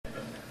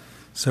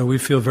So we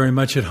feel very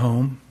much at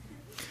home.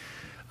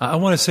 I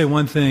want to say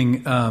one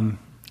thing,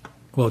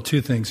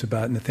 two things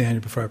about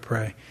Nathaniel before I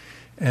pray.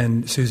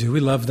 And Susie, we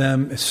love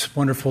them. It's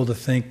wonderful to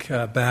think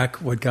back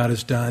what God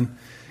has done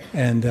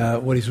and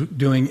what He's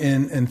doing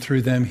in and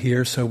through them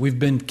here. So we've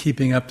been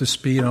keeping up to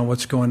speed on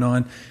what's going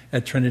on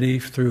at Trinity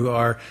through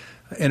our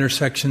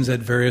intersections at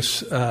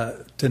various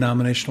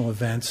denominational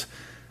events.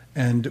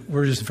 And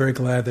we're just very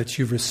glad that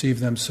you've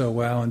received them so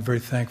well and very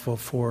thankful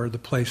for the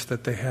place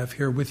that they have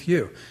here with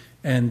you.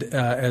 And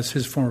as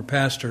his former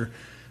pastor,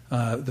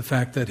 the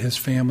fact that his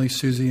family,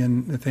 Susie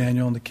and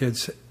Nathaniel and the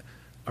kids,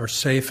 are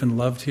safe and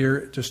loved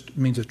here just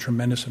means a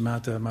tremendous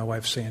amount to my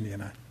wife, Sandy,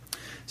 and I.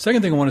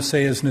 Second thing I want to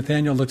say is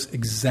Nathaniel looks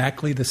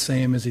exactly the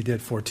same as he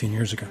did 14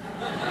 years ago,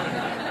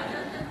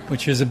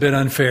 which is a bit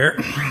unfair,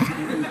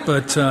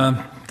 but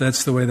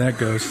that's the way that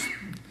goes.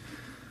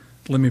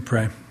 Let me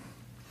pray.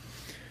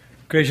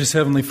 Gracious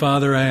Heavenly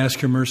Father, I ask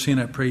your mercy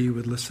and I pray you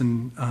would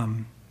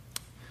listen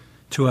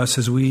to us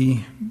as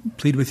we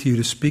plead with you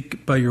to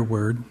speak by your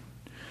word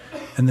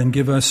and then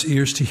give us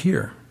ears to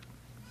hear,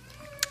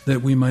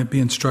 that we might be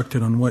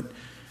instructed on what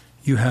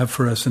you have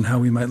for us and how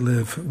we might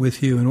live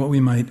with you and what we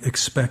might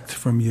expect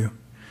from you.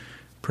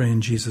 Pray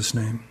in Jesus'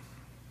 name.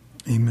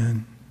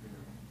 Amen.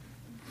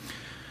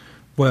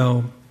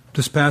 Well,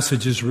 this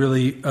passage is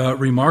really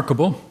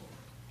remarkable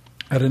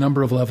at a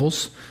number of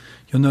levels.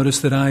 You'll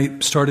notice that I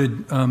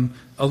started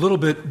a little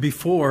bit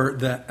before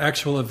the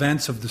actual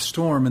events of the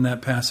storm in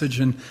that passage,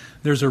 and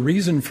there's a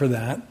reason for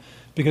that.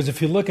 Because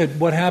if you look at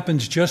what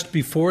happens just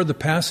before the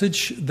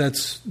passage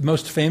that's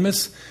most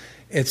famous,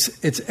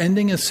 it's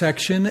ending a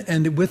section,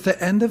 and with the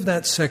end of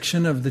that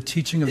section of the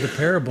teaching of the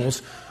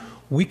parables,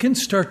 we can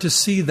start to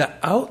see the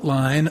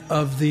outline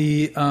of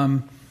the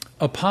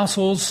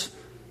apostles'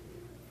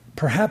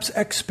 perhaps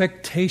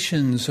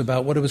expectations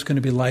about what it was going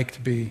to be like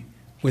to be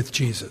with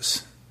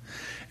Jesus.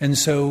 And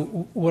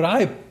so what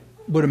I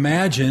would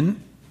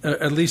imagine,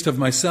 at least of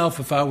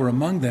myself if I were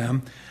among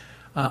them,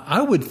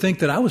 I would think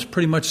that I was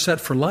pretty much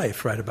set for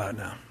life right about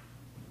now.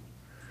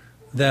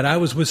 That I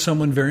was with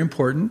someone very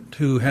important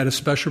who had a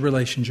special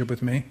relationship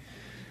with me,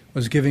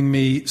 was giving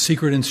me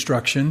secret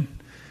instruction,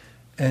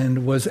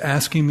 and was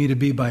asking me to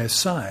be by his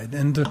side.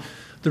 And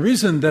the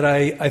reason that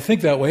I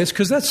think that way is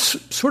because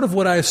that's sort of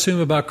what I assume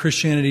about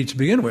Christianity to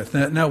begin with.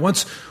 Now,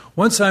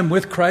 once I'm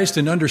with Christ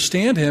and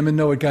understand Him and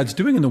know what God's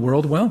doing in the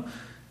world, well,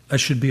 I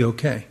should be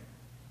okay.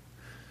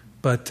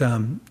 But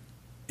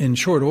in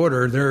short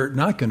order, they're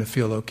not going to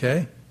feel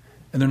okay,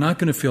 and they're not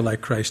going to feel like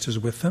Christ is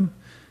with them.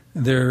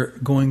 They're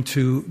going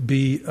to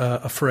be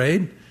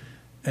afraid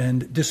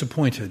and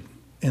disappointed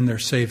in their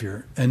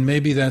Savior. And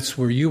maybe that's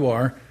where you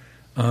are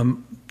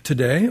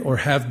today or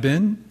have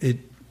been. It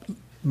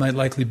might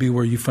likely be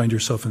where you find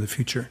yourself in the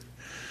future.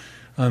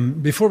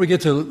 Before we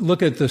get to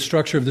look at the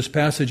structure of this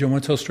passage, I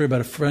want to tell a story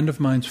about a friend of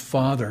mine's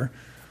father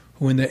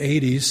who in the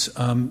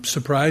 80s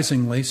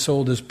surprisingly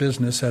sold his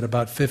business at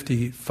about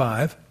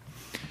 55.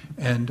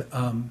 And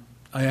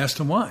I asked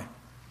him why.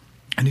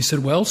 And he said,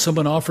 well,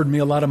 someone offered me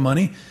a lot of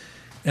money,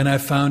 and I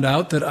found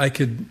out that I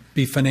could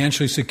be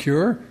financially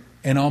secure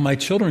and all my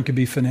children could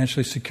be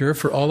financially secure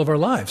for all of our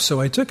lives.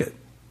 So I took it.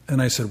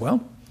 And I said,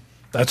 well,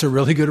 that's a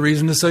really good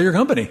reason to sell your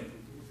company.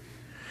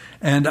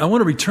 And I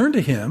want to return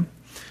to him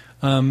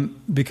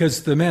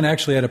because the man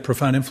actually had a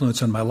profound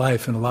influence on my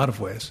life in a lot of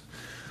ways.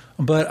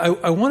 But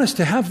I want us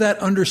to have that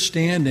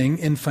understanding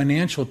in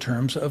financial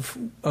terms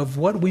of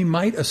what we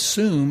might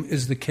assume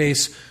is the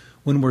case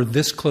when we're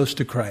this close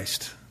to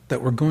Christ,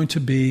 that we're going to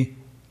be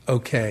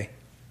okay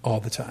all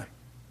the time.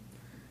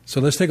 So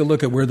let's take a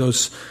look at where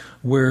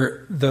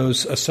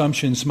those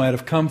assumptions might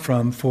have come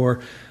from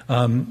for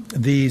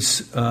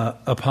these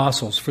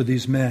apostles, for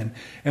these men.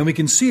 And we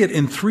can see it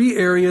in three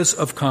areas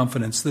of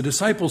confidence. The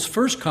disciples'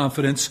 first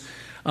confidence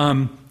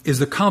is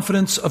the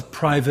confidence of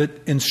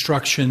private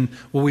instruction,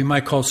 what we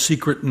might call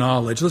secret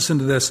knowledge. Listen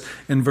to this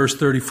in verse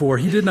 34.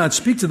 He did not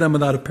speak to them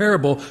without a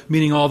parable,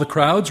 meaning all the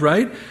crowds,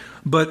 right?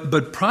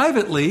 But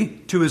privately,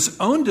 to his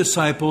own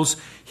disciples,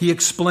 he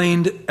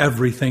explained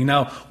everything.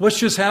 Now, what's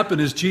just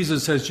happened is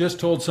Jesus has just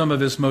told some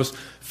of his most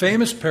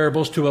famous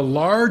parables to a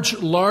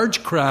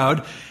large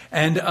crowd.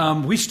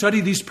 And we study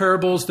these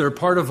parables. They're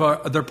part of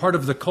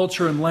the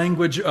culture and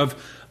language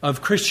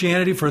of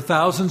Christianity for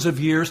thousands of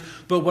years.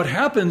 But what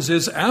happens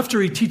is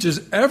after he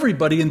teaches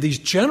everybody in these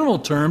general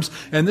terms,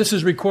 and this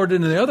is recorded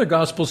in the other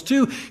Gospels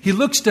too, he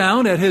looks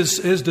down at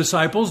his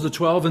disciples, the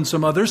 12 and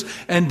some others,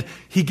 and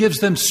he gives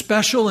them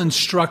special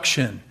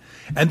instruction.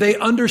 And they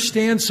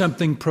understand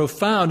something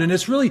profound, and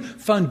it's really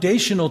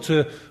foundational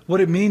to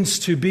what it means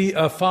to be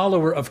a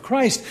follower of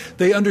Christ.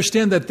 They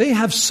understand that they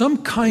have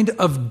some kind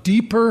of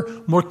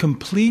deeper, more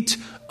complete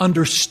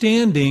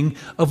understanding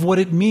of what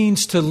it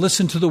means to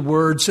listen to the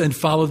words and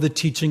follow the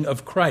teaching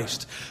of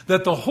Christ.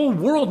 That the whole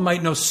world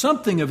might know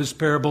something of his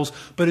parables,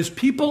 but his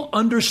people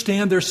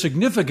understand their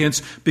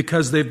significance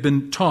because they've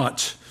been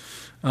taught.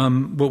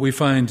 What we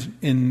find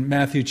in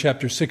Matthew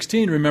chapter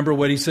 16, remember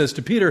what he says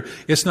to Peter,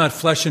 it's not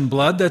flesh and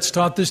blood that's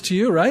taught this to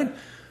you, right?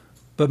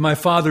 But my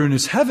Father in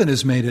his heaven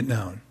has made it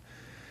known.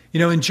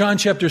 In John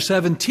chapter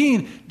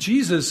 17,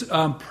 Jesus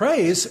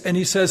prays and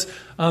he says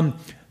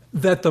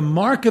that the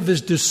mark of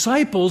his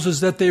disciples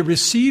is that they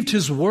received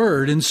his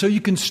word. And so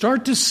you can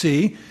start to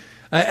see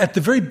at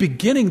the very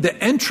beginning, the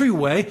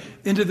entryway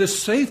into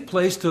this safe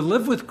place to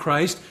live with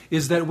Christ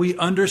is that we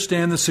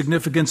understand the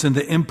significance and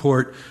the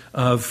import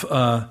of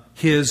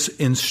his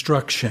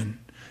instruction.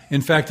 In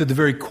fact, at the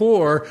very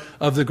core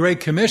of the Great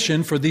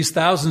Commission for these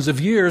thousands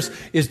of years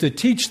is to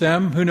teach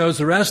them, who knows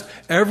the rest,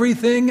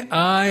 everything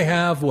I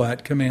have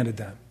what? Commanded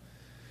them.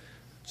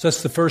 So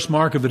that's the first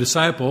mark of a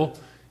disciple.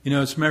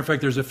 As a matter of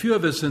fact, there's a few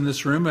of us in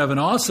this room who have an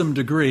awesome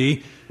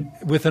degree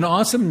with an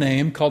awesome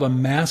name called a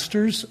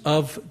Masters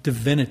of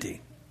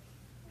Divinity.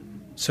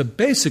 So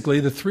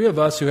basically, the three of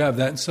us who have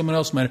that, and someone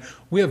else might,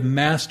 we have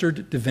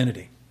mastered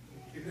divinity.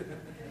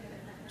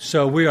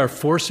 So we are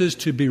forces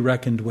to be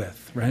reckoned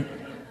with, right?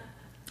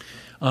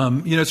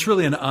 It's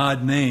really an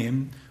odd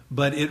name,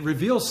 but it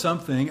reveals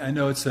something. I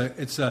know it's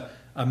a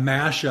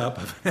mashup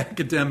of an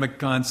academic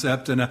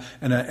concept and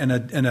an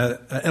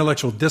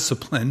intellectual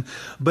discipline,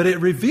 but it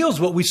reveals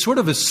what we sort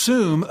of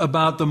assume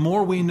about the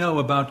more we know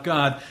about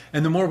God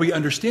and the more we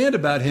understand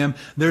about Him.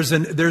 There's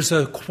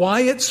a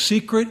quiet,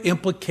 secret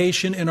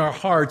implication in our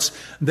hearts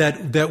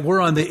that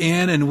we're on the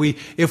in, and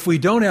if we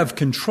don't have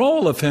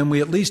control of Him, we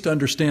at least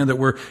understand that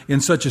we're in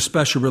such a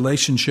special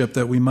relationship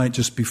that we might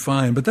just be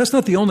fine. But that's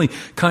not the only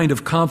kind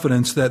of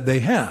confidence that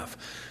they have.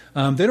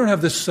 They don't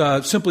have this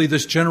simply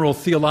this general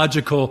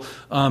theological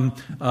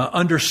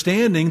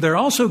understanding. They're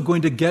also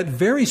going to get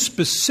very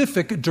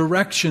specific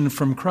direction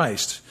from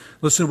Christ.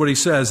 Listen to what he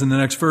says in the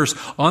next verse.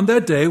 On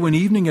that day, when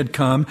evening had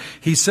come,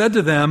 he said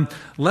to them,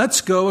 "Let's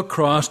go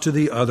across to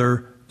the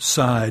other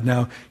side."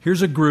 Now,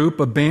 here's a group,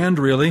 a band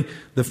really.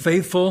 The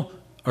faithful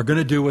are going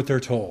to do what they're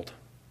told.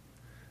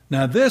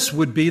 Now, this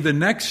would be the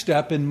next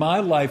step in my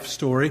life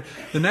story.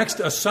 The next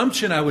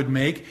assumption I would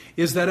make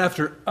is that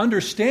after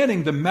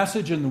understanding the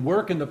message and the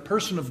work and the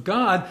person of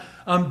God,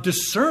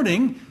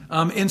 discerning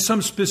in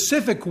some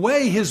specific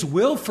way His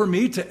will for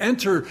me to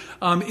enter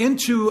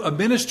into a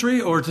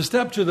ministry or to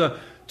step to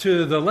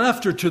the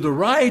left or to the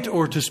right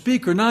or to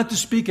speak or not to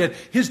speak at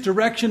His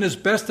direction as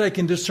best I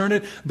can discern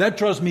it, that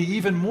draws me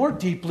even more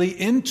deeply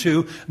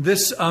into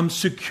this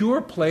secure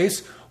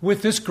place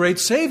with this great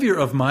Savior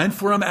of mine,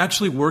 for I'm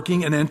actually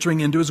working and entering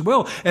into His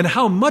will. And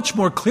how much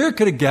more clear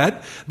could it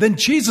get than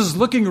Jesus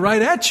looking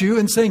right at you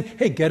and saying,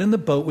 "Hey, get in the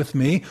boat with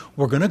me.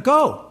 We're going to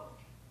go."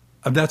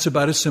 And that's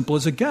about as simple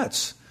as it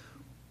gets.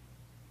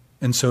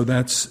 And so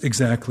that's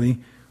exactly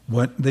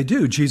what they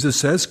do. Jesus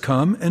says,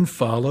 "Come and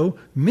follow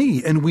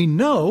me." And we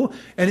know,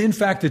 and in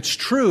fact it's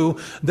true,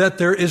 that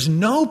there is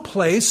no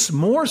place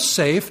more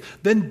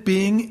safe than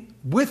being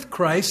with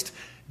Christ,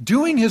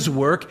 doing His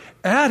work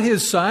at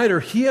His side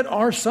or He at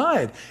our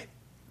side.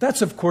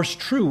 That's, of course,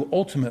 true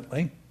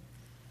ultimately.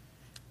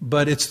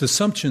 But it's the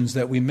assumptions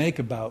that we make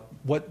about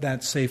what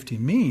that safety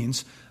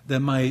means that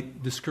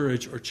might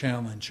discourage or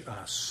challenge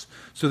us.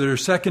 So their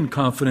second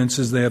confidence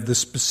is they have this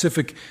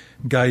specific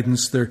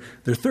guidance. Their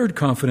third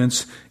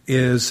confidence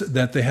is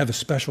that they have a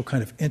special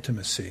kind of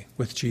intimacy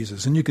with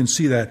Jesus. And you can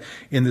see that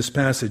in this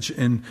passage.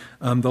 In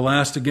the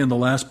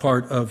last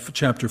part of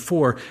chapter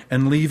 4,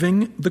 "And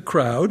leaving the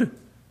crowd,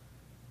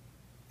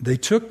 they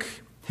took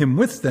Him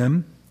with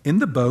them in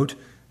the boat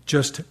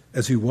just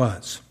as He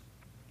was."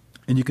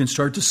 And you can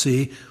start to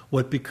see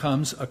what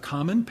becomes a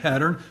common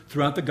pattern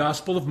throughout the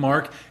Gospel of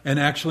Mark, and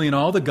actually in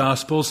all the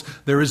Gospels.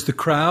 There is the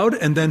crowd,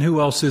 and then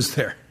who else is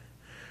there?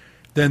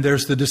 Then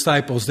there's the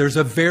disciples. There's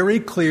a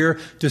very clear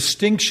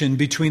distinction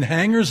between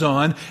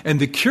hangers-on and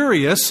the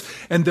curious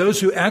and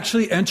those who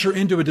actually enter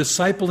into a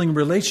discipling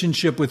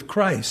relationship with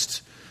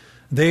Christ.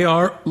 They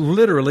are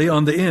literally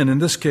on the in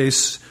this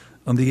case,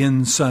 on the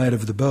inside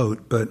of the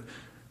boat, but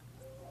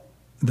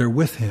they're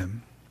with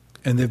Him,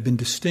 and they've been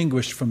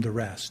distinguished from the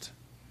rest.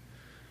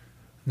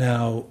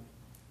 Now,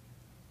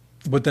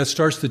 what that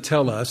starts to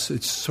tell us,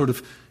 it's sort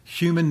of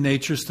human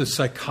nature, it's the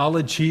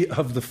psychology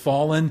of the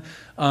fallen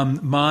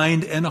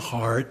mind and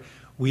heart.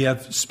 We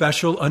have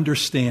special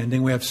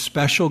understanding, we have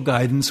special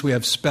guidance, we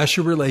have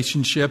special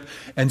relationship,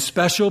 and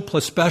special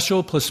plus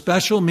special plus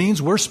special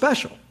means we're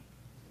special.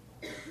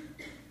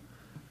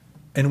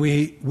 And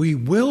we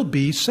will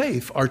be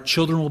safe. Our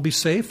children will be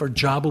safe. Our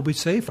job will be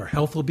safe. Our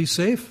health will be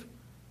safe.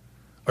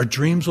 Our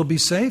dreams will be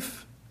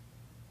safe.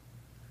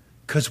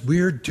 Because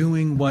we're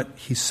doing what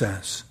He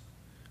says.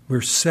 We're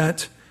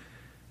set,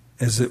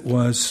 as it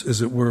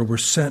were, we're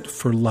set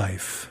for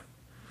life.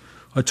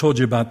 I told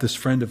you about this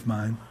friend of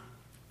mine.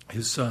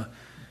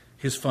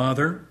 His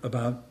father,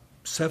 about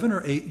 7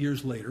 or 8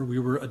 years later, we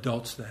were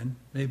adults then,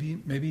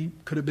 maybe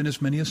could have been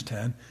as many as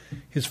 10.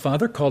 His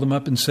father called him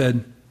up and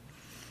said,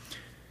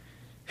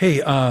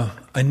 "Hey,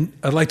 I'd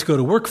like to go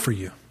to work for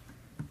you."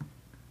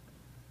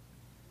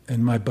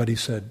 And my buddy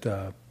said,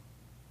 "You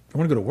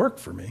want to go to work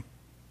for me?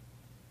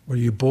 Were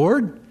you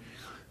bored?"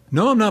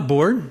 "No, I'm not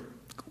bored."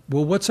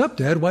 "Well, what's up,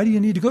 Dad? Why do you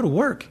need to go to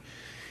work?" He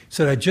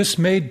said, "I just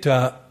made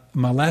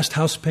my last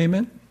house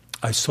payment.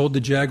 I sold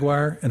the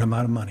Jaguar, and I'm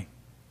out of money."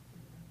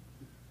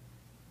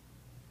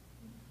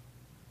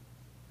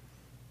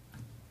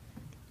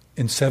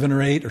 in 7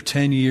 or 8 or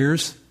 10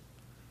 years,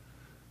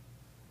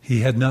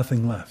 he had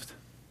nothing left.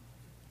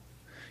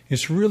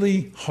 It's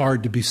really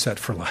hard to be set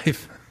for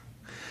life.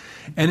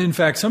 And in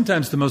fact,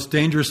 sometimes the most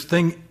dangerous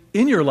thing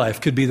in your life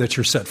could be that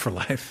you're set for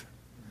life.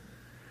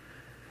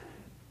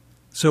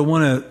 So I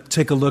want to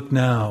take a look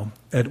now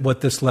at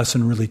what this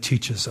lesson really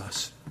teaches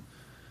us.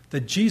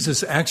 That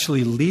Jesus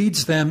actually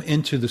leads them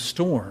into the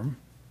storm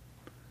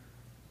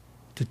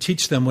to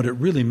teach them what it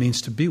really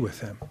means to be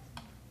with him.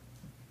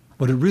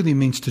 What it really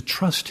means to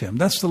trust him.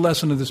 That's the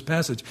lesson of this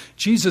passage.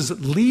 Jesus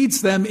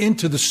leads them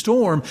into the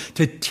storm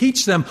to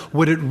teach them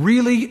what it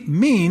really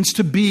means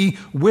to be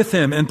with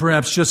him, and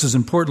perhaps just as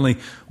importantly,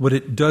 what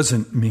it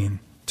doesn't mean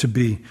to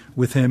be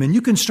with him. And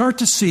you can start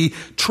to see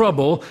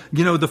trouble.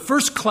 You know, the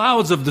first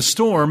clouds of the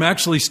storm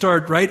actually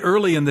start right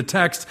early in the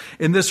text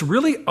in this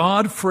really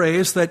odd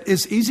phrase that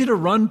is easy to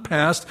run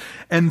past.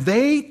 And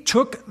they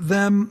took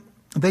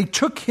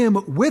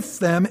him with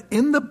them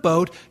in the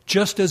boat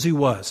just as he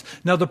was.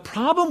 Now, the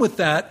problem with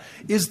that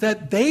is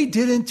that they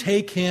didn't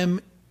take him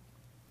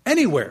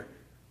anywhere.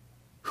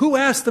 Who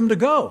asked them to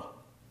go?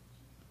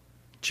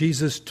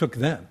 Jesus took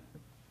them.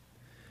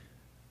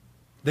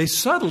 They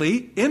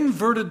subtly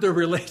inverted the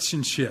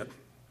relationship.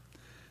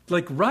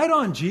 Like, right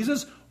on,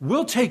 Jesus,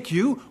 we'll take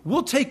you.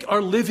 We'll take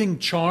our living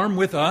charm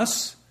with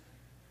us,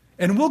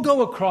 and we'll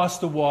go across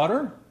the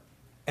water,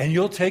 and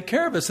you'll take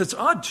care of us. It's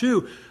odd,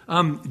 too.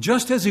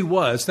 Just as he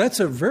was, that's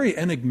a very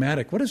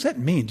enigmatic. What does that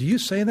mean? Do you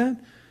say that?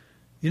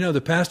 You know,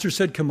 the pastor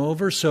said, come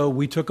over, so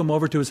we took him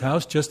over to his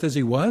house just as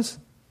he was?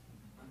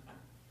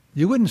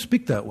 You wouldn't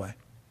speak that way.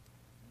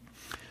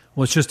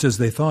 Well, it's just as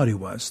they thought he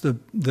was.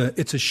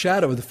 It's a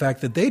shadow of the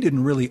fact that they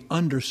didn't really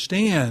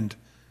understand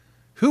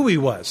who he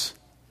was.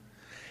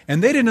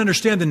 And they didn't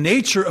understand the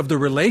nature of the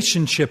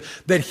relationship,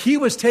 that he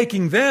was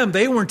taking them.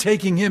 They weren't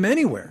taking him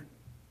anywhere.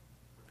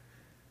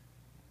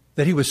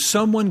 That he was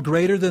someone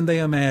greater than they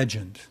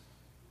imagined.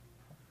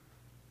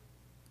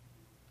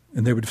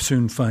 And they would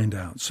soon find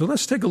out. So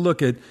let's take a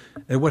look at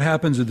what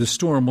happens at the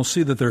storm. We'll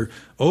see that they're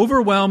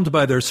overwhelmed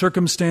by their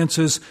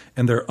circumstances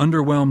and they're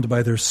underwhelmed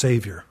by their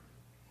Savior.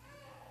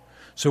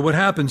 So what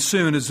happened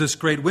soon is this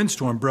great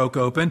windstorm broke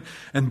open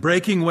and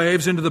breaking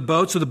waves into the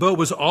boat. So the boat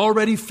was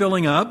already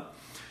filling up.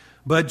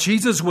 But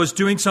Jesus was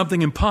doing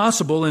something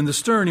impossible in the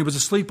stern. He was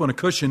asleep on a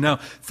cushion. Now,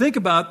 think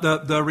about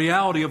the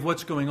reality of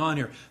what's going on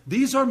here.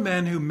 These are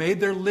men who made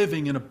their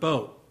living in a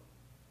boat.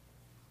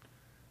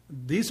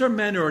 These are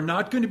men who are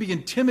not going to be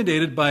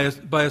intimidated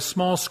by a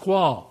small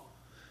squall.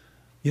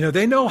 You know,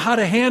 they know how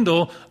to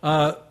handle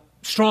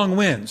strong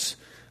winds.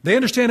 They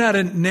understand how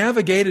to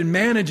navigate and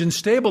manage and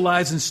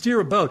stabilize and steer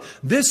a boat.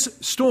 This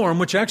storm,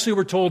 which actually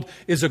we're told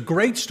is a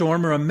great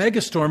storm or a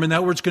mega storm, and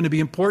that word's going to be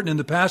important in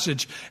the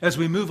passage as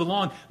we move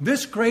along,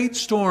 this great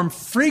storm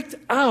freaked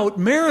out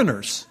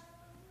mariners.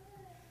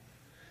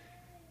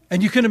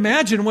 And you can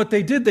imagine what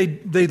they did.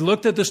 They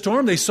looked at the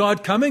storm. They saw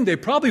it coming. They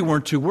probably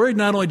weren't too worried.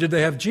 Not only did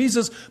they have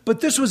Jesus, but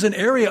this was an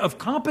area of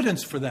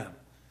competence for them.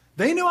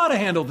 They knew how to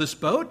handle this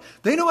boat.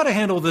 They knew how to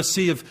handle the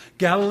Sea of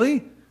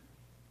Galilee.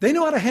 They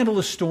know how to handle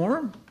a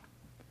storm.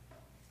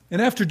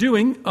 And after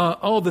doing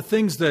all the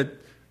things that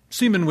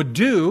seamen would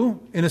do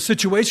in a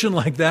situation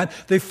like that,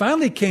 they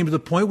finally came to the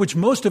point which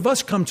most of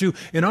us come to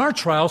in our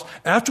trials.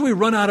 After we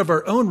run out of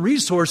our own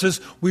resources,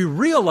 we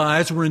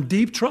realize we're in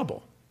deep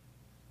trouble.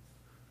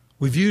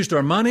 We've used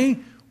our money,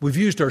 we've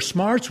used our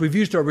smarts, we've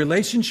used our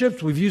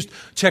relationships, we've used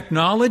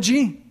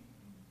technology,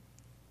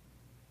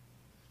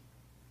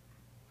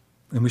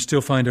 and we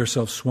still find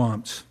ourselves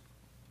swamped.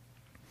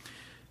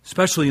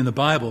 Especially in the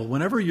Bible,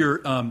 whenever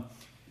you're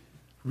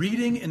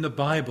reading in the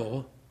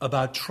Bible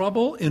about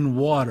trouble in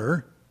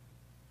water,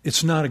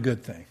 it's not a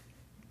good thing.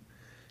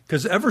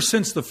 Because ever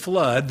since the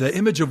flood, the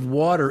image of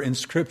water in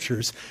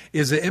Scriptures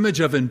is an image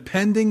of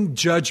impending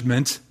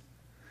judgment.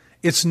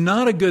 It's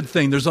not a good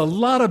thing. There's a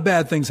lot of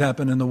bad things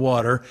happen in the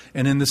water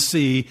and in the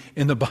sea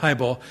in the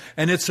Bible.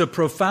 And it's a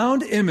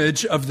profound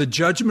image of the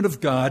judgment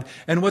of God.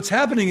 And what's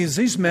happening is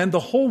these men, the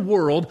whole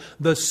world,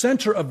 the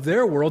center of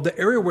their world, the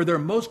area where they're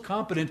most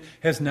competent,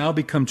 has now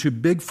become too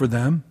big for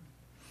them.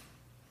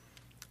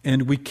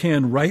 And we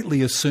can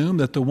rightly assume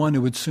that the one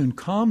who would soon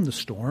calm the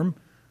storm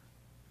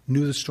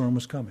knew the storm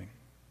was coming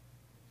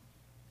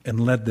and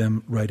led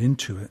them right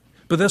into it.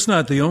 But that's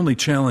not the only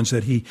challenge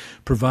that he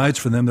provides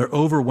for them. They're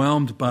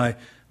overwhelmed by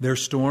their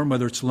storm,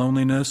 whether it's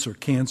loneliness or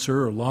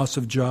cancer or loss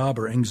of job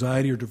or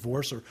anxiety or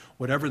divorce or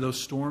whatever those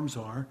storms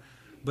are.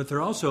 But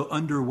they're also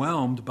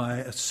underwhelmed by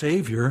a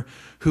Savior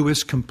who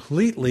is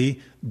completely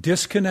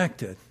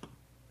disconnected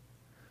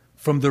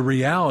from the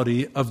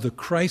reality of the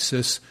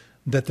crisis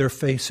that they're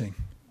facing.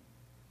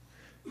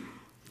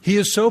 He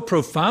is so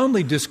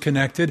profoundly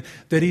disconnected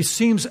that he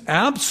seems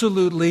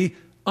absolutely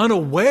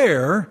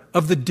unaware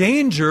of the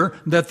danger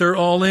that they're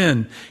all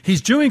in.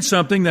 He's doing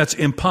something that's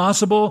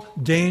impossible,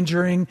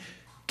 endangering,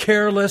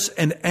 careless,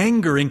 and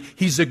angering.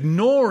 He's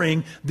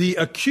ignoring the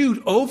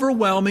acute,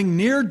 overwhelming,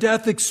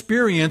 near-death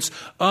experience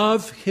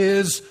of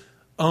his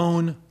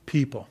own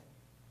people.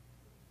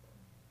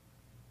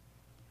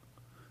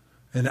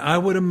 And I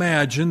would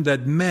imagine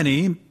that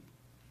many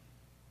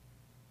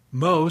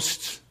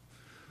most,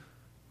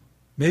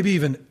 maybe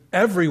even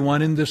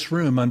everyone in this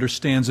room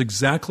understands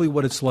exactly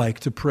what it's like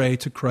to pray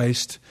to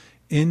Christ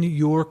in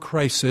your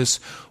crisis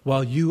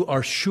while you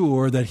are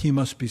sure that he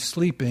must be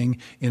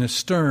sleeping in a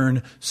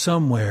stern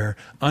somewhere,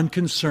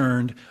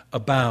 unconcerned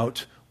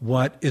about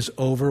what is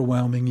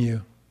overwhelming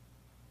you.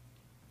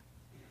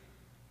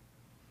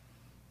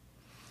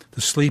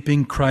 The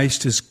sleeping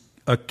Christ is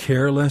a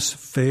careless,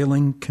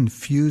 failing,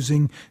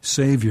 confusing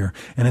Savior.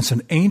 And it's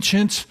an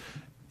ancient,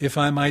 if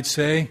I might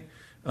say,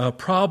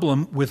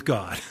 problem with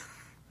God.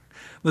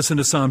 Listen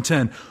to Psalm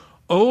 10.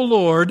 O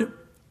Lord,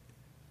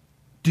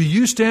 do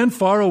you stand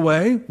far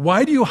away?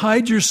 Why do you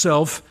hide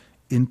yourself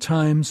in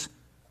times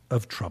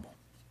of trouble?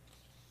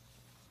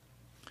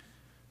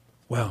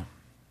 Well,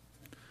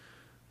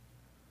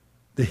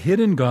 the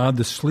hidden God,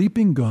 the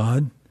sleeping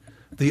God,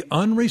 the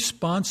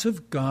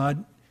unresponsive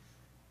God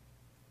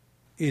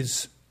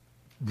is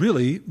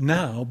really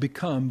now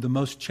become the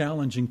most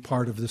challenging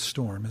part of this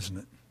storm, isn't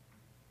it?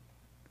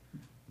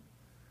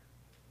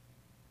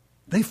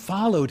 They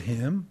followed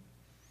him.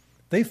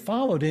 They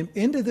followed him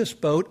into this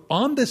boat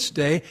on this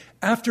day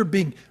after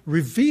being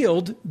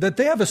revealed that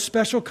they have a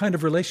special kind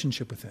of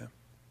relationship with him.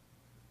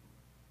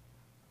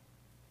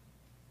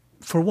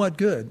 For what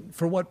good?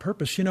 For what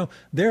purpose? You know,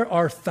 there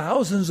are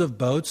thousands of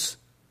boats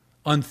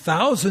on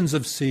thousands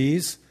of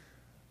seas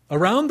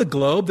around the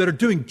globe that are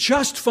doing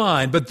just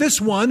fine, but this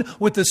one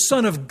with the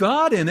Son of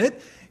God in it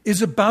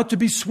is about to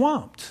be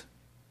swamped.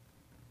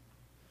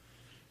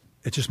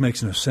 It just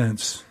makes no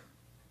sense.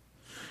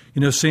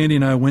 You know, Sandy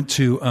and I went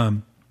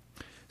to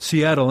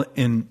Seattle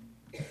in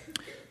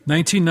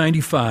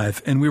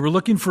 1995, and we were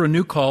looking for a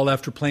new call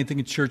after planting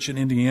a church in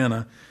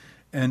Indiana,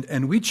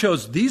 and we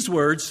chose these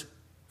words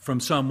from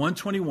Psalm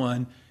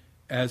 121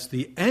 as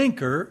the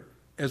anchor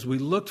as we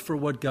looked for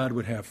what God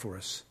would have for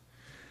us.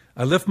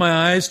 I lift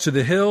my eyes to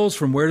the hills.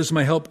 From where does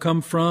my help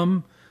come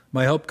from?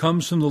 My help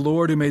comes from the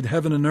Lord who made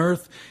heaven and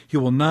earth. He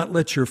will not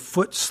let your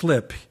foot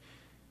slip.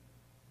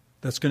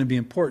 That's going to be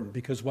important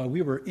because while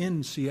we were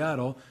in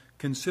Seattle,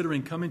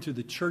 considering coming to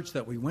the church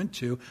that we went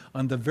to,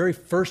 on the very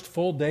first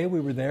full day we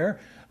were there,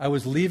 I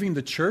was leaving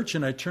the church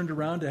and I turned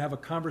around to have a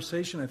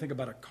conversation, I think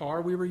about a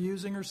car we were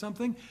using or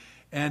something,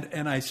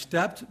 and I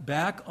stepped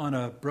back on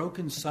a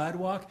broken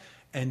sidewalk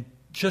and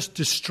just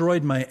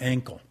destroyed my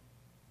ankle.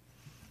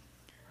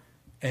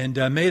 And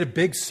made a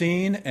big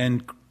scene,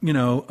 and, you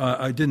know,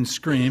 I didn't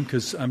scream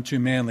because I'm too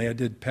manly. I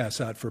did pass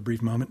out for a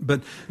brief moment.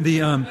 But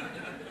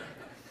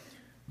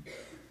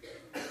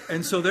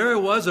and so there I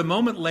was a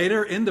moment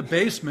later in the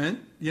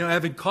basement, you know,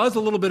 having caused a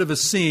little bit of a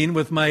scene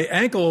with my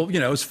ankle, you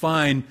know, it was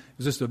fine. It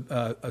was just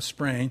a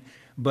sprain.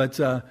 But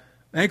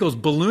ankle's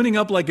ballooning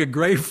up like a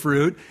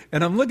grapefruit.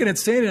 And I'm looking at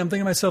Sandy and I'm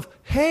thinking to myself,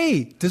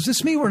 hey, does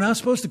this mean we're not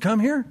supposed to come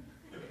here?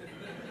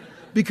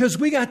 Because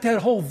we got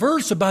that whole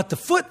verse about the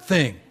foot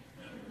thing.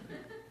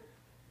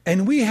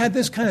 And we had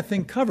this kind of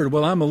thing covered.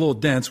 Well, I'm a little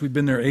dense. We've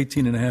been there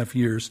 18 and a half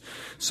years.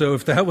 So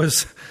if that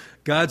was,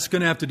 God's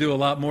going to have to do a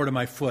lot more to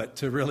my foot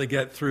to really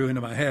get through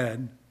into my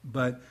head.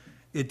 But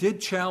it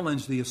did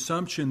challenge the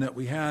assumption that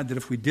we had that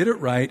if we did it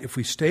right, if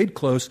we stayed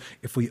close,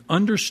 if we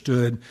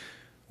understood,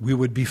 we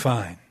would be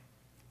fine.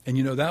 And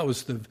you know, that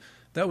was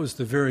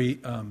the very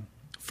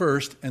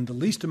first and the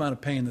least amount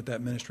of pain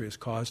that ministry has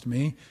caused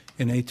me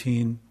in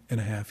 18 and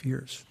a half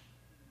years.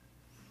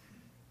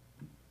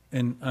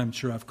 And I'm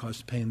sure I've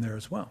caused pain there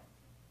as well.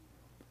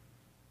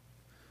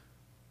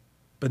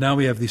 But now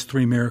we have these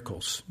three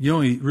miracles. You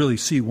only really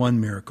see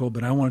one miracle,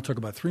 but I want to talk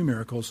about three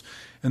miracles,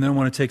 and then I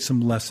want to take some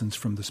lessons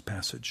from this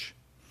passage.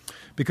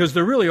 Because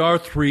there really are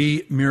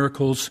three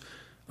miracles.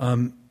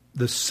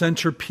 The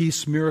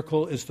centerpiece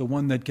miracle is the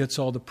one that gets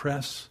all the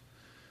press.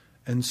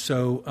 And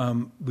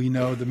so we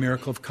know the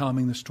miracle of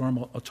calming the storm.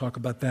 I'll talk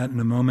about that in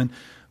a moment.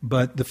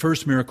 But the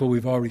first miracle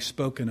we've already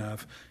spoken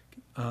of,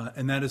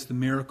 and that is the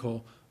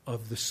miracle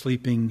of the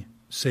sleeping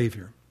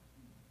Savior.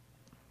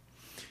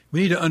 We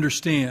need to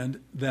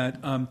understand that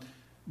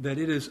it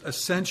is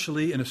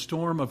essentially, in a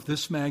storm of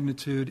this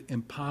magnitude,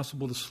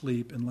 impossible to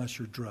sleep unless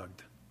you're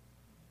drugged.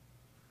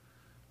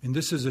 And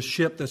this is a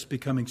ship that's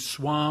becoming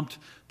swamped,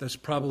 that's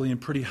probably in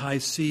pretty high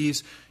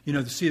seas. You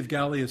know, the Sea of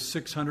Galilee is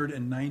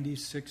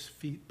 696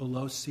 feet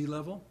below sea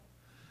level.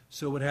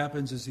 So what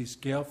happens is these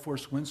gale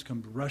force winds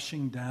come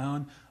rushing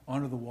down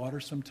onto the water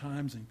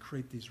sometimes and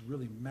create these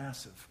really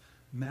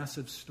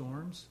massive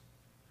storms.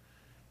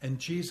 And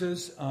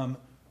Jesus,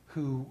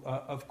 who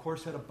of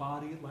course had a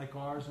body like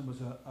ours and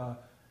was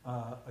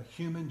a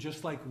human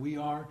just like we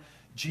are,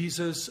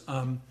 Jesus,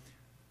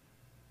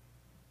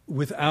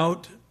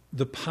 without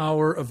the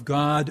power of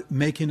God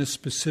making a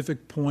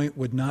specific point,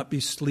 would not be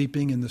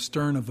sleeping in the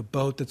stern of a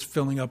boat that's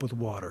filling up with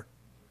water.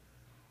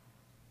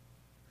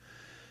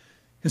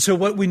 And so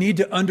what we need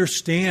to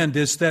understand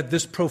is that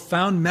this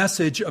profound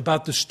message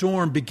about the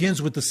storm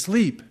begins with the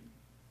sleep.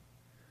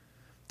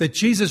 That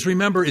Jesus,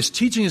 remember, is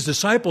teaching his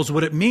disciples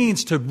what it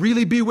means to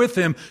really be with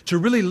him, to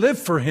really live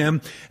for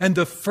him. And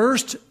the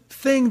first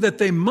thing that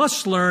they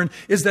must learn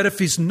is that if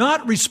he's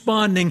not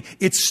responding,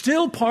 it's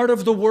still part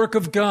of the work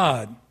of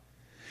God.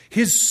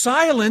 His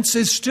silence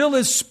is still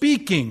His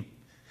speaking.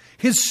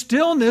 His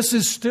stillness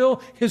is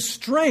still His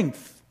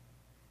strength.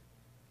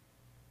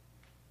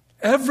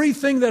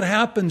 Everything that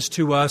happens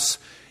to us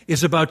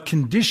is about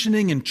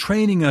conditioning and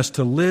training us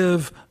to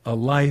live a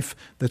life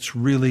that's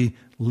really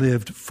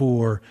lived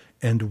for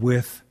and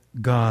with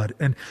God.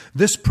 And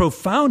this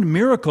profound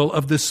miracle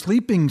of the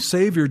sleeping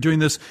Savior doing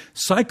this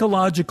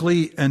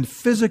psychologically and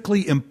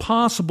physically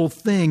impossible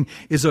thing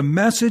is a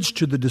message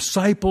to the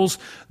disciples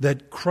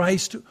that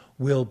Christ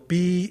will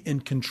be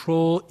in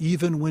control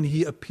even when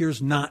He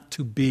appears not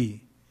to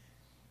be.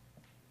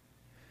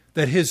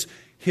 That His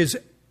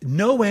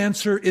no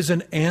answer is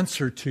an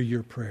answer to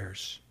your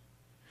prayers.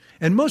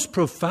 And most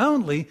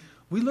profoundly,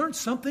 we learn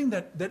something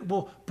that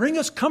will bring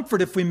us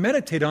comfort if we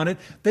meditate on it,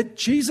 that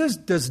Jesus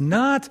does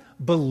not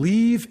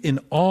believe in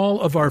all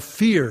of our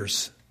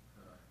fears.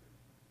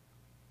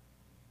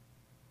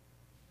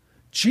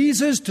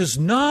 Jesus does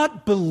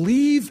not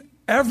believe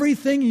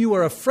everything you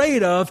are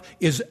afraid of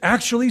is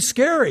actually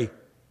scary.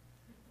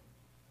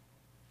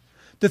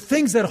 The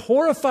things that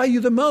horrify you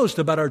the most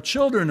about our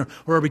children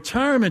or our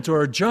retirement or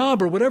our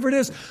job or whatever it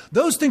is,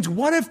 those things,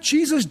 what if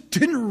Jesus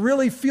didn't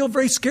really feel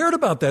very scared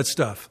about that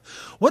stuff?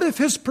 What if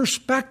His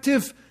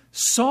perspective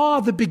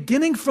saw the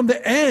beginning from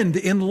the end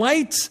in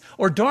light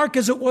or dark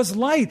as it was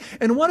light?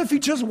 And what if He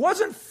just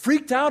wasn't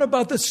freaked out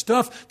about the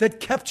stuff that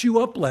kept you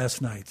up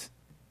last night?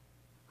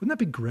 Wouldn't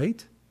that be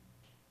great?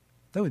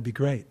 That would be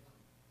great.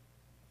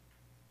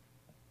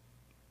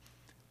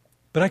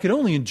 But I could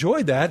only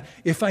enjoy that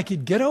if I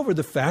could get over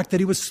the fact that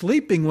He was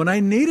sleeping when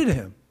I needed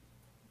Him.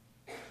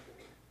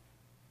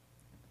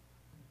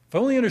 If I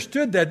only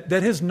understood that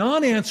His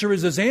non-answer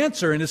is His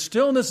answer, and His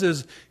stillness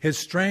is His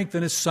strength,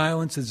 and His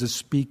silence is His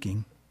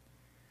speaking.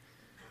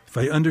 If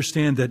I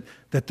understand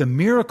that the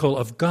miracle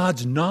of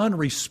God's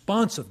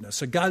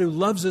non-responsiveness, a God who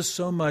loves us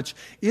so much,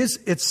 is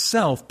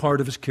itself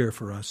part of His care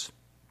for us.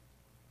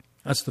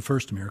 That's the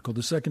first miracle.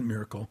 The second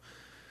miracle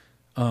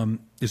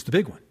is the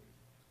big one.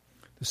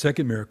 The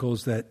second miracle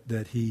is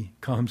that He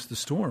calms the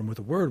storm with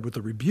a word, with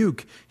a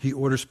rebuke. He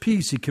orders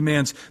peace. He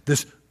commands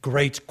this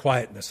great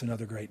quietness,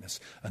 another greatness,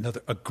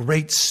 a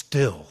great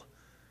still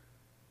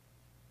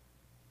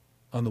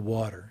on the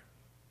water.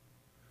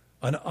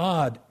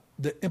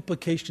 The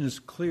implication is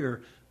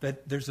clear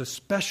that there's a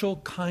special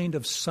kind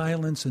of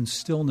silence and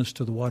stillness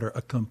to the water,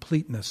 a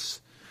completeness.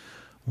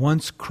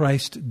 Once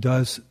Christ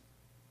does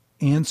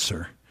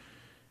answer,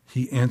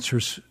 He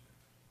answers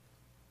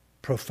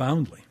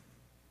profoundly.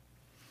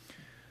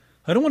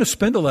 I don't want to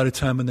spend a lot of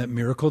time on that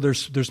miracle.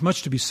 There's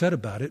much to be said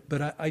about it,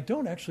 but I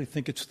don't actually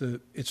think it's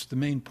the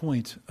main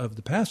point of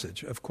the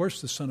passage. Of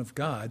course, the Son of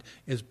God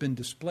has been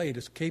displayed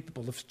as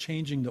capable of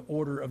changing the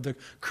order of the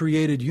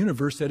created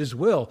universe at His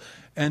will,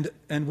 and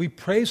we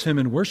praise Him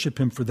and worship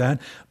Him for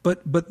that.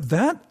 But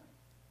that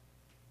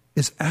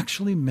is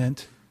actually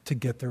meant to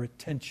get their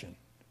attention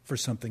for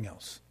something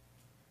else.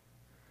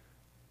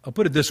 I'll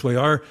put it this way: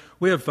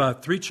 we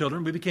have 3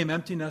 children. We became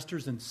empty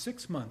nesters in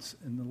 6 months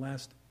in the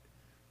last.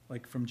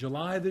 Like from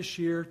July this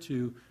year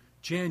to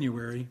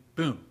January,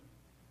 boom.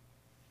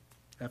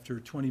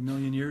 After 20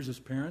 million years as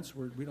parents,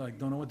 we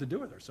don't know what to do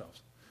with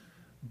ourselves.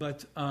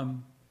 But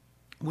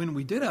when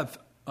we did have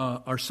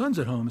our sons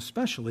at home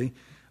especially,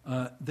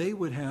 they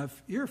would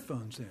have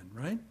earphones in,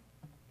 right?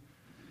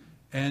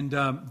 And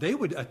they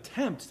would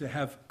attempt to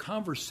have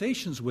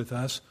conversations with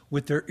us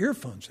with their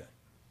earphones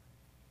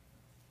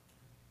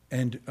in.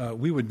 And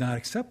we would not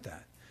accept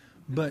that.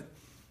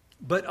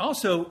 But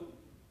also,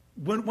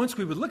 once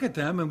we would look at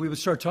them and we would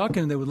start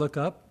talking and they would look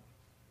up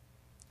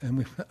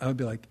and I would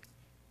be like,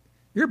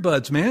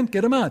 earbuds, man,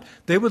 get them out.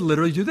 They would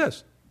literally do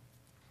this.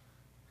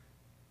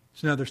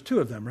 So now there's 2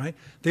 of them, right?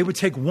 They would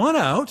take one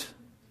out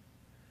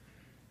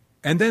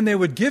and then they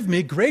would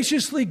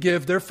graciously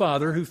give their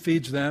father, who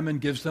feeds them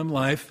and gives them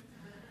life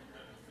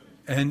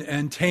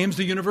and tames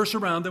the universe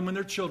around them when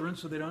they're children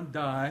so they don't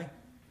die.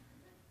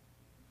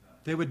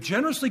 They would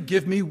generously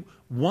give me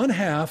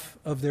 1/2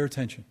 of their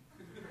attention.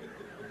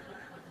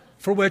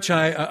 For which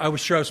I was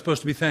sure I was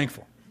supposed to be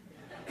thankful.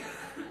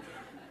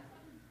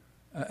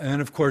 And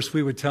of course,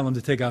 we would tell them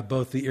to take out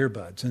both the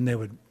earbuds, and they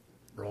would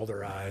roll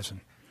their eyes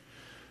and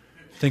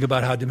think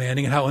about how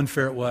demanding and how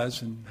unfair it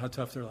was and how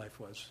tough their life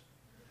was.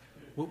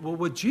 Well,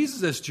 what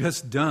Jesus has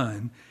just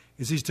done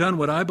is He's done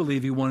what I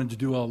believe He wanted to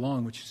do all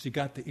along, which is He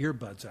got the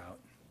earbuds out.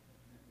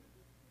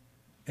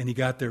 And He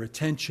got their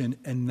attention,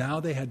 and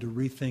now they had to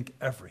rethink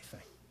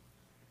everything.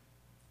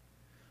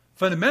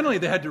 Fundamentally,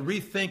 they had to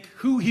rethink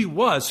who He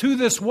was, who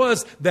this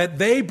was that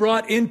they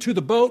brought into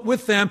the boat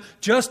with them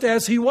just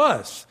as He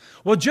was.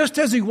 Well, just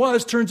as He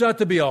was turns out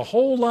to be a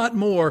whole lot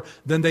more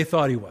than they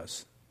thought He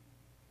was.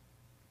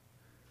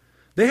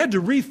 They had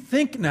to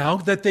rethink now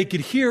that they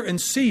could hear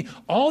and see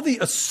all the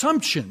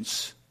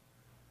assumptions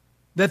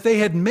that they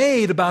had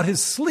made about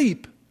His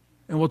sleep.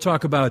 And we'll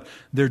talk about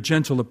their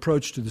gentle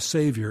approach to the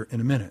Savior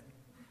in a minute.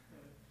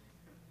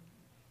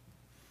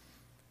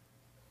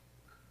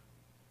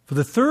 For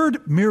the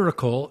third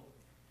miracle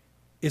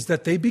is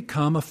that they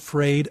become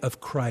afraid of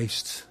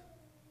Christ.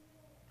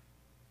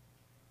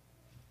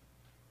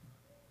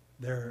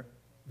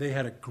 They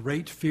had a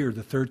great fear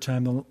the third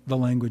time the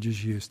language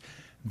is used.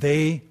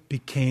 They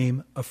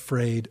became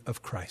afraid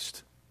of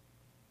Christ.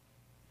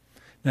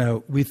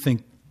 Now, we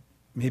think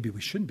maybe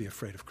we shouldn't be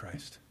afraid of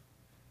Christ.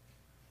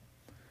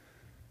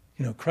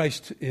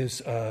 Christ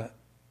is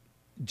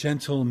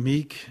gentle,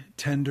 meek,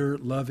 tender,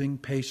 loving,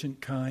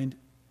 patient, kind.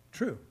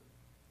 True.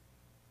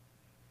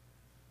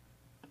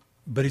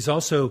 But he's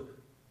also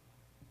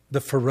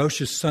the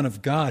ferocious Son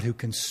of God who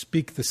can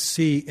speak the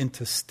sea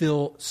into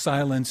still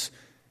silence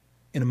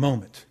in a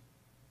moment.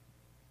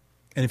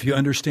 And if you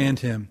understand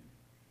him,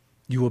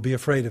 you will be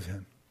afraid of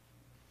him.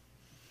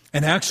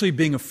 And actually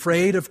being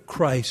afraid of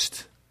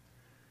Christ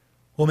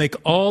will make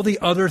all the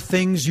other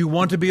things you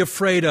want to be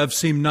afraid of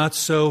seem not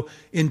so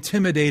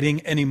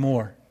intimidating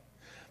anymore.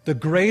 The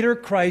greater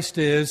Christ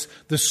is,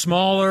 the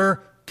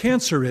smaller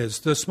cancer is,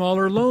 the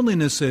smaller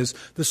loneliness is,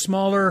 the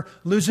smaller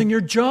losing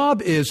your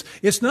job is.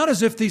 It's not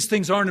as if these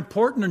things aren't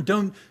important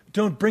and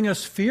don't bring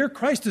us fear.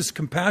 Christ is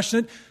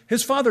compassionate.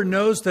 His Father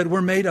knows that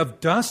we're made of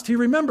dust. He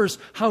remembers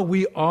how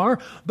we are,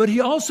 but he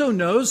also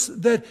knows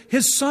that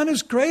his Son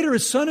is greater.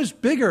 His Son is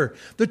bigger.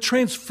 The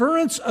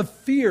transference of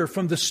fear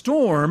from the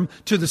storm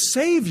to the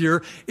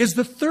Savior is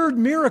the third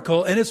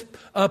miracle, and it's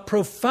a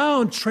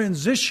profound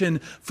transition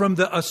from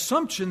the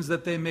assumptions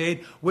that they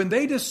made when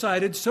they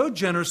decided so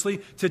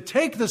generously to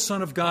take the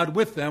Son of God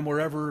with them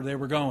wherever they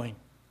were going.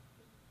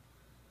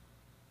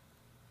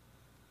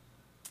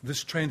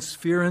 This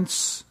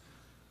transference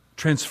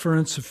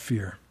of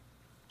fear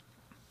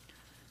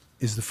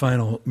is the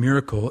final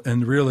miracle,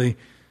 and really,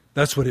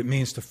 that's what it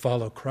means to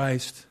follow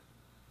Christ.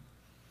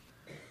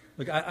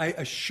 Look, I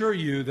assure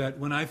you that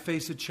when I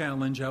face a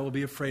challenge, I will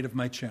be afraid of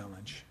my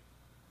challenge.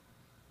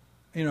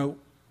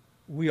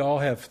 We all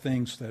have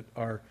things that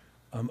are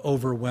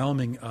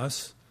overwhelming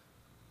us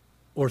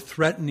or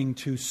threatening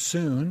too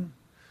soon.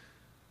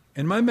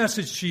 And my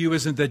message to you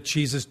isn't that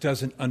Jesus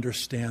doesn't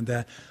understand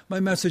that.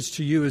 My message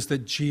to you is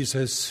that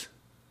Jesus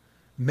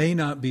may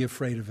not be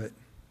afraid of it.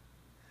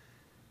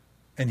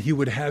 And he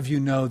would have you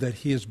know that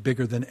he is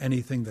bigger than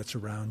anything that's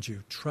around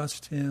you.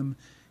 Trust him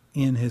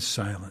in his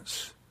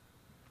silence.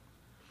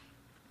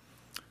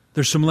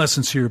 There's some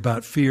lessons here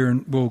about fear,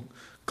 and we'll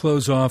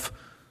close off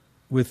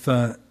with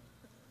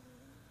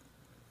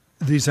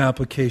these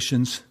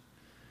applications.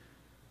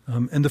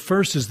 And the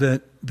first is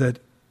that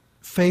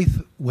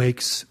faith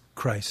wakes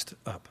Christ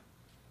up.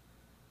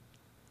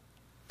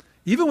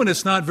 Even when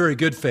it's not very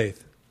good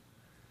faith.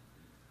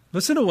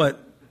 Listen to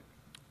what.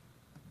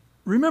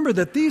 Remember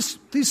that these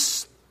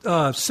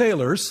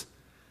sailors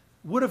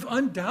would have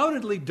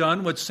undoubtedly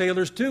done what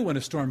sailors do when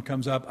a storm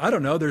comes up. I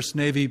don't know. There's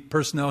Navy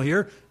personnel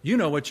here. You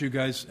know what you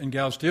guys and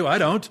gals do. I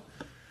don't.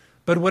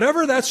 But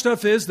whatever that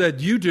stuff is that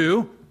you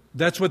do,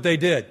 that's what they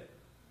did.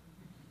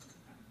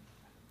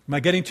 Am I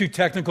getting too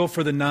technical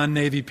for the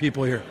non-Navy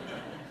people here?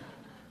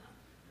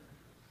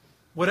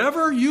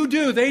 Whatever you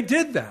do, they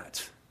did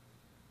that.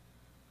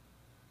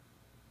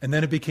 And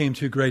then it became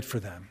too great for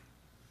them.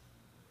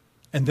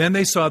 And then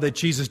they saw that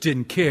Jesus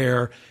didn't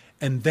care,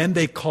 and then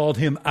they called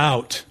him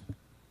out.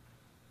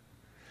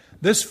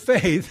 This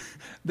faith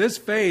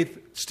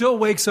still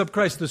wakes up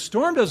Christ. The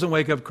storm doesn't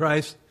wake up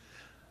Christ.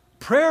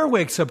 Prayer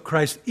wakes up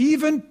Christ,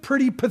 even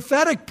pretty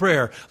pathetic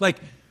prayer. Like,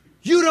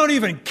 you don't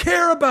even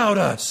care about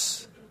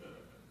us.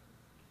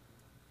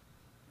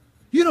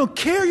 You don't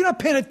care. You're not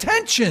paying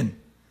attention.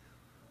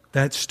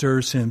 That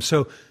stirs him.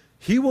 So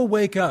he will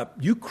wake up.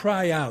 You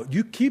cry out.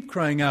 You keep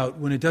crying out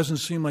when it doesn't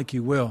seem like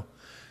you will.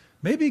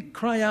 Maybe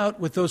cry out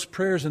with those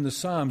prayers in the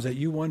Psalms that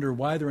you wonder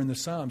why they're in the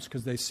Psalms,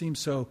 because they seem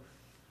so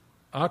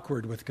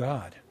awkward with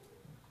God.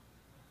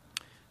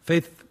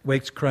 Faith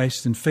wakes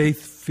Christ, and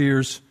faith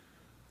fears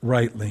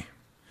rightly.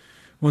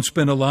 Won't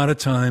spend a lot of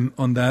time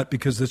on that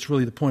because that's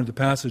really the point of the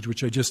passage,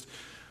 which I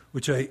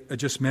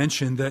just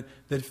mentioned,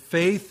 that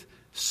faith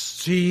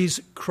sees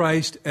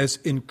Christ as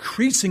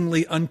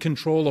increasingly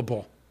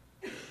uncontrollable,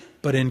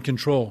 but in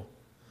control.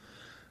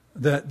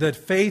 That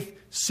faith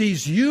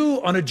sees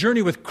you on a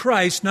journey with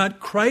Christ, not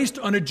Christ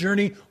on a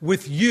journey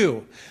with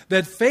you.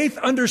 That faith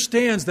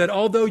understands that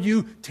although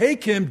you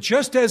take him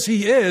just as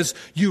he is,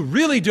 you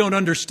really don't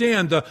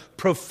understand the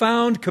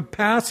profound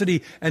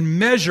capacity and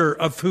measure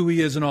of who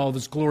he is in all of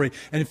his glory.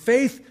 And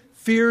faith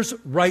fears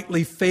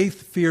rightly.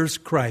 Faith fears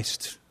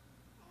Christ.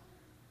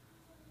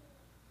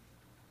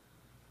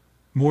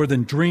 More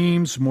than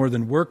dreams, more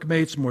than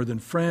workmates, more than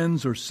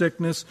friends or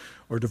sickness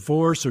or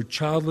divorce or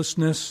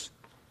childlessness.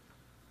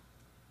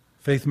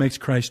 Faith makes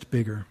Christ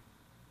bigger.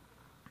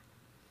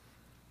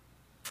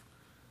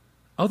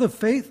 Although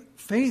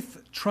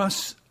faith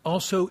trusts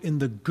also in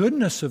the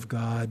goodness of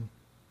God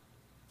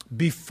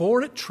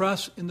before it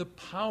trusts in the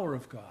power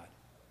of God.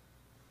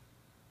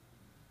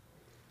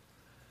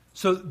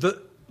 So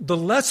the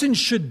lesson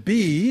should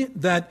be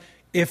that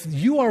if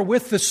you are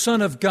with the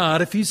Son of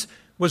God, if he's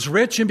was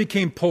rich and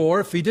became poor,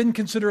 if he didn't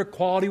consider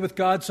equality with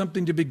God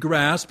something to be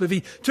grasped, if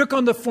he took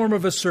on the form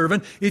of a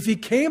servant, if he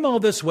came all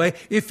this way,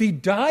 if he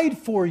died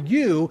for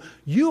you,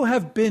 you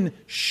have been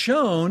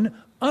shown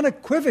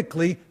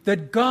unequivocally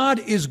that God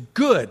is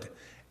good,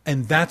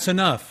 and that's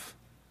enough.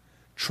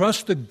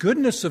 Trust the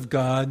goodness of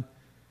God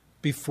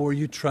before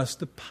you trust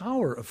the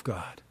power of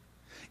God.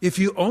 If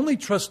you only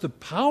trust the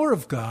power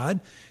of God,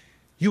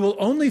 you will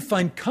only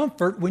find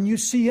comfort when you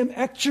see Him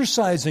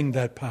exercising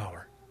that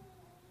power.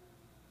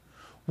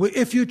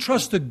 If you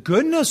trust the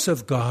goodness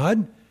of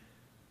God,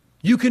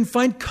 you can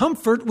find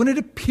comfort when it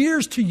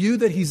appears to you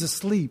that He's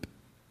asleep.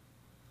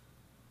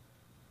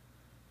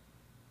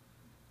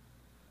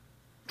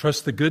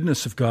 Trust the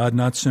goodness of God,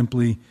 not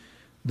simply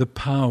the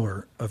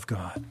power of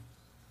God.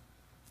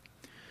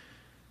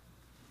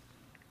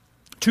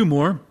 Two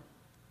more.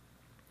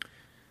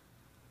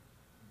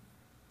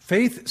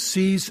 Faith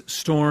sees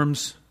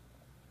storms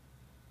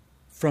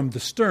from the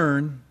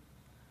stern,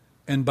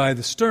 and by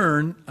the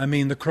stern, I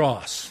mean the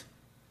cross.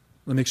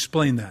 Let me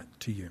explain that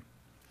to you.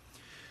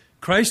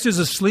 Christ is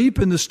asleep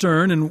in the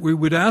stern, and we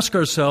would ask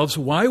ourselves,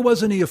 why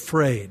wasn't He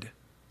afraid?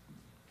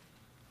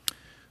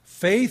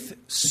 Faith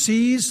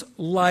sees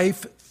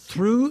life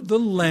through the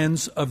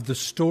lens of the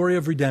story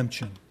of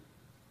redemption.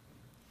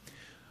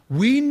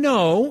 We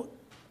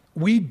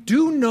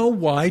do know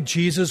why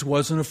Jesus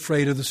wasn't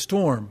afraid of the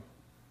storm.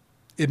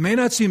 It may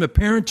not seem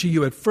apparent to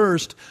you at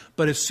first,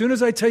 but as soon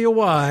as I tell you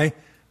why,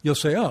 you'll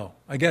say, oh,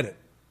 I get it.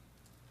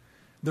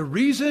 The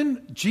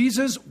reason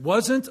Jesus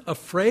wasn't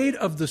afraid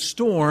of the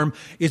storm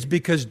is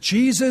because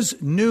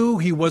Jesus knew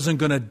He wasn't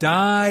going to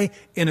die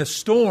in a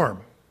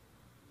storm.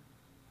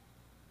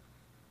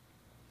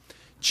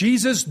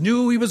 Jesus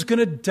knew He was going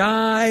to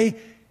die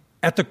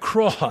at the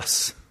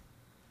cross.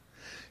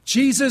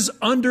 Jesus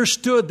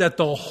understood that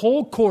the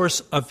whole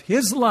course of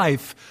His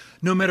life,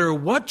 no matter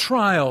what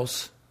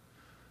trials,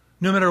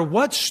 no matter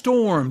what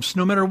storms,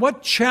 no matter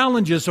what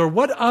challenges or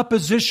what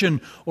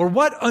opposition or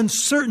what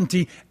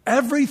uncertainty,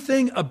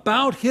 everything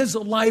about His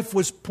life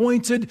was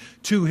pointed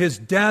to His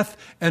death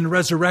and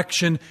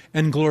resurrection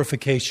and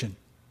glorification.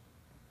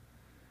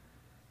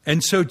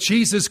 And so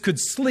Jesus could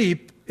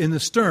sleep in the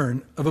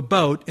stern of a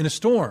boat in a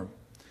storm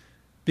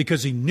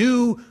because He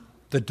knew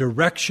the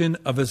direction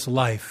of His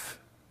life.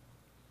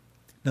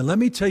 Now let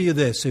me tell you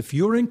this, if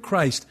you're in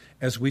Christ,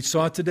 as we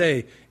saw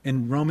today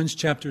in Romans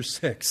chapter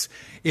 6,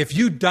 if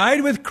you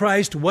died with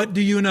Christ, what do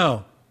you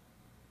know?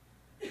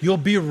 You'll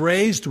be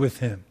raised with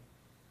Him.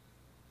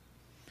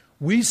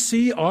 We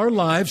see our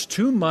lives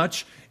too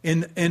much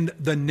in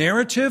the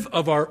narrative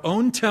of our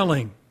own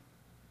telling.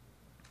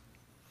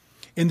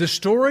 In the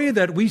story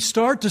that we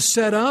start to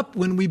set up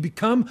when we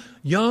become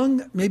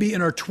young, maybe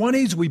in our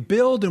 20s, we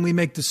build and we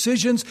make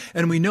decisions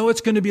and we know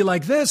it's going to be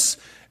like this,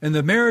 and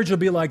the marriage will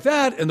be like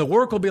that, and the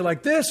work will be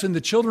like this, and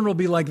the children will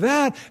be like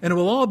that, and it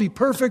will all be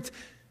perfect.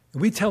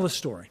 And we tell a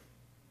story.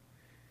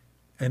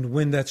 And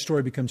when that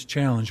story becomes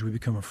challenged, we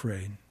become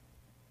afraid.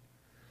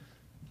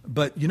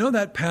 But you know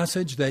that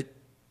passage that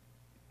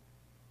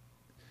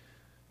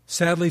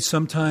sadly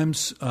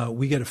sometimes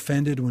we get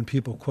offended when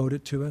people quote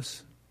it to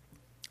us?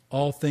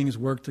 All things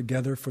work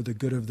together for the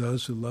good of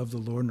those who love the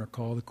Lord and are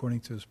called according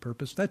to His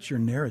purpose. That's your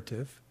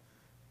narrative.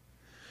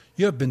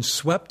 You have been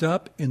swept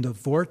up in the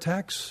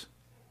vortex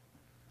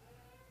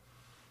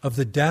of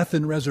the death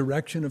and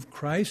resurrection of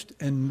Christ,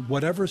 and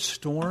whatever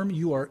storm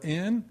you are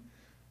in,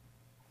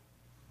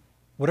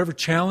 whatever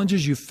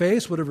challenges you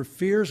face, whatever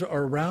fears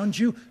are around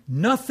you,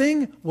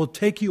 nothing will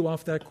take you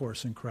off that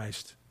course in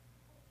Christ.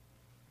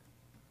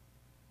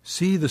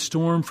 See the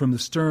storm from the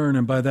stern,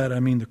 and by that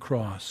I mean the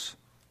cross.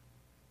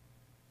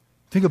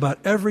 Think about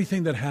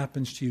everything that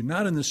happens to you,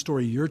 not in the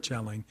story you're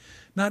telling,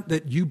 not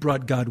that you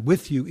brought God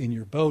with you in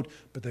your boat,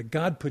 but that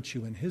God put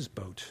you in His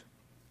boat.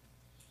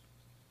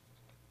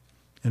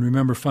 And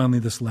remember finally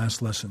this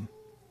last lesson.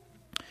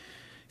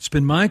 It's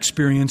been my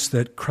experience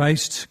that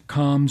Christ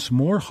calms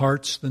more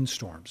hearts than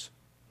storms.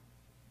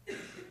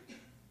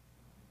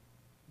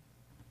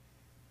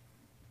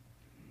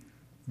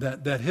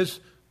 That His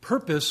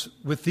purpose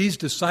with these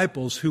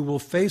disciples who will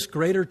face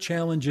greater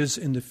challenges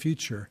in the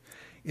future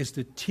is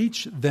to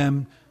teach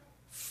them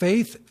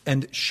faith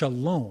and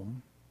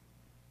shalom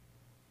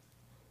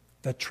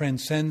that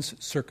transcends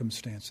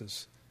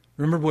circumstances.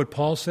 Remember what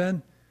Paul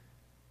said?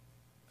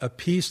 A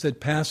peace that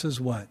passes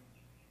what?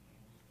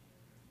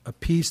 A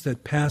peace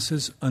that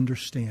passes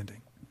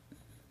understanding.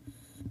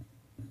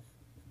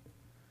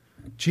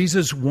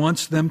 Jesus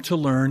wants them to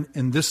learn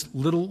in this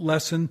little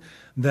lesson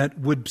that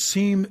would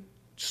seem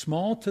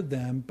small to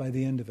them by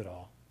the end of it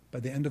all, by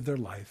the end of their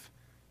life,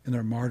 in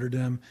their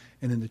martyrdom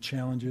and in the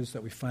challenges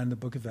that we find in the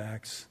book of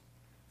Acts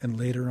and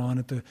later on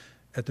at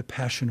the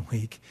Passion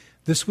Week.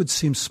 This would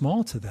seem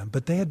small to them,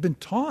 but they had been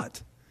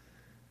taught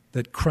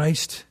that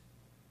Christ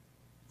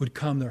would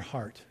calm their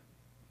heart.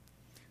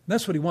 And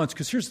that's what He wants,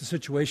 because here's the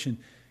situation.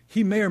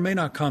 He may or may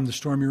not calm the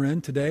storm you're in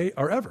today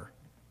or ever,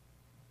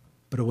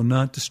 but it will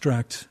not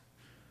distract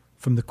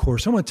from the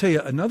course. I want to tell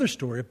you another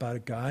story about a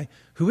guy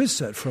who is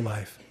set for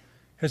life.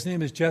 His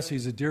name is Jesse.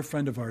 He's a dear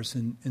friend of ours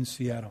in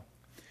Seattle.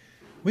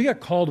 We got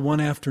called one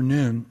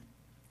afternoon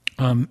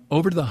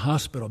over to the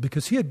hospital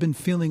because he had been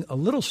feeling a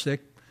little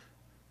sick,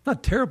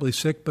 not terribly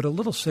sick, but a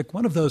little sick.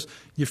 One of those,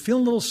 you feel a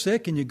little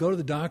sick and you go to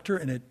the doctor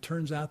and it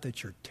turns out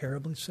that you're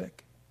terribly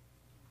sick.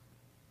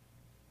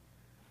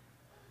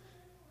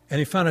 And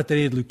he found out that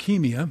he had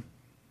leukemia.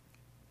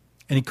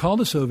 And he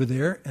called us over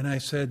there, and I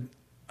said,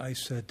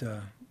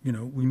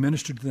 we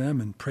ministered to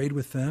them and prayed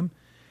with them.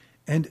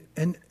 And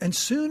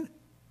soon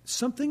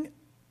something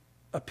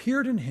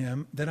appeared in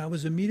him that I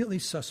was immediately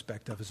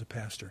suspect of as a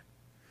pastor.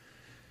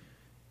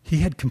 He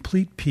had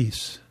complete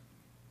peace.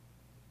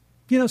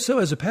 So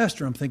as a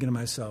pastor, I'm thinking to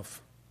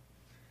myself,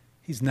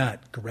 he's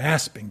not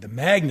grasping the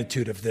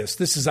magnitude of this.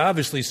 This is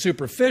obviously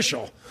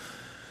superficial.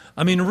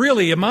 I mean,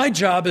 really, my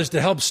job is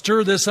to help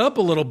stir this up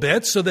a little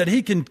bit so that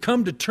he can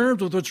come to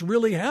terms with what's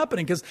really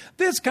happening, because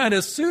this kind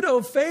of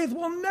pseudo-faith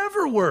will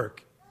never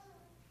work.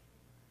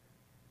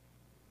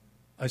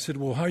 I said,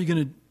 well, how are you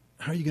going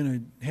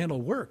to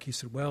handle work? He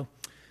said, well,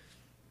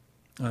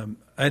 I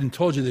hadn't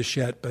told you this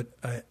yet, but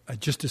I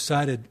just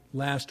decided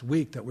last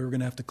week that we were going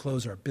to have to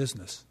close our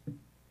business.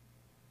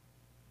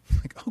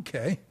 Like,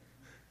 okay.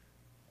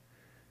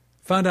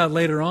 Found out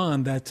later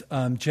on that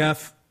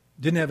Jeff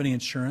didn't have any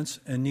insurance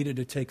and needed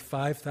to take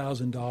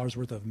 $5,000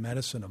 worth of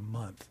medicine a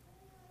month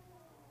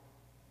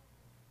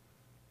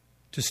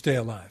to stay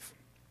alive.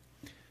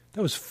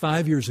 That was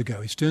 5 years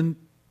ago. He's doing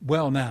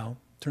well now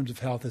in terms of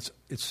health.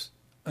 It's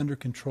under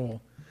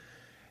control.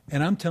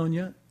 And I'm telling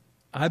you,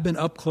 I've been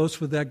up close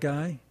with that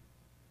guy.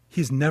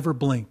 He's never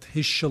blinked.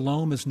 His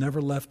shalom has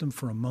never left him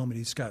for a moment.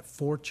 He's got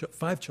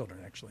 5 children,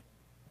 actually.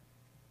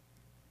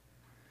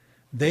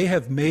 They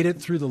have made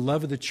it through the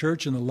love of the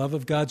church and the love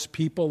of God's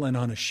people and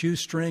on a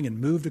shoestring and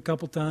moved a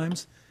couple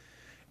times.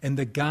 And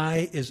the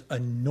guy is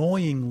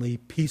annoyingly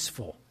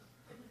peaceful.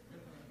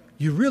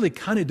 You really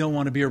kind of don't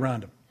want to be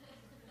around him,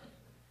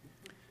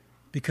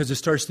 because it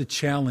starts to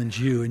challenge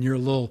you and your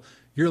little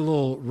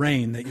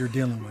reign that you're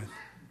dealing with.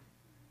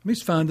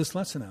 He's found this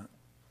lesson out.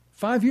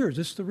 5 years,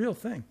 this is the real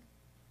thing.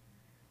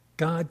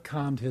 God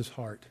calmed his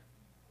heart,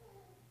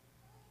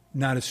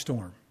 not a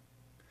storm.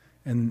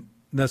 And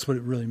that's what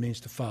it really means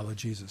to follow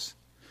Jesus.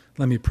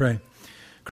 Let me pray.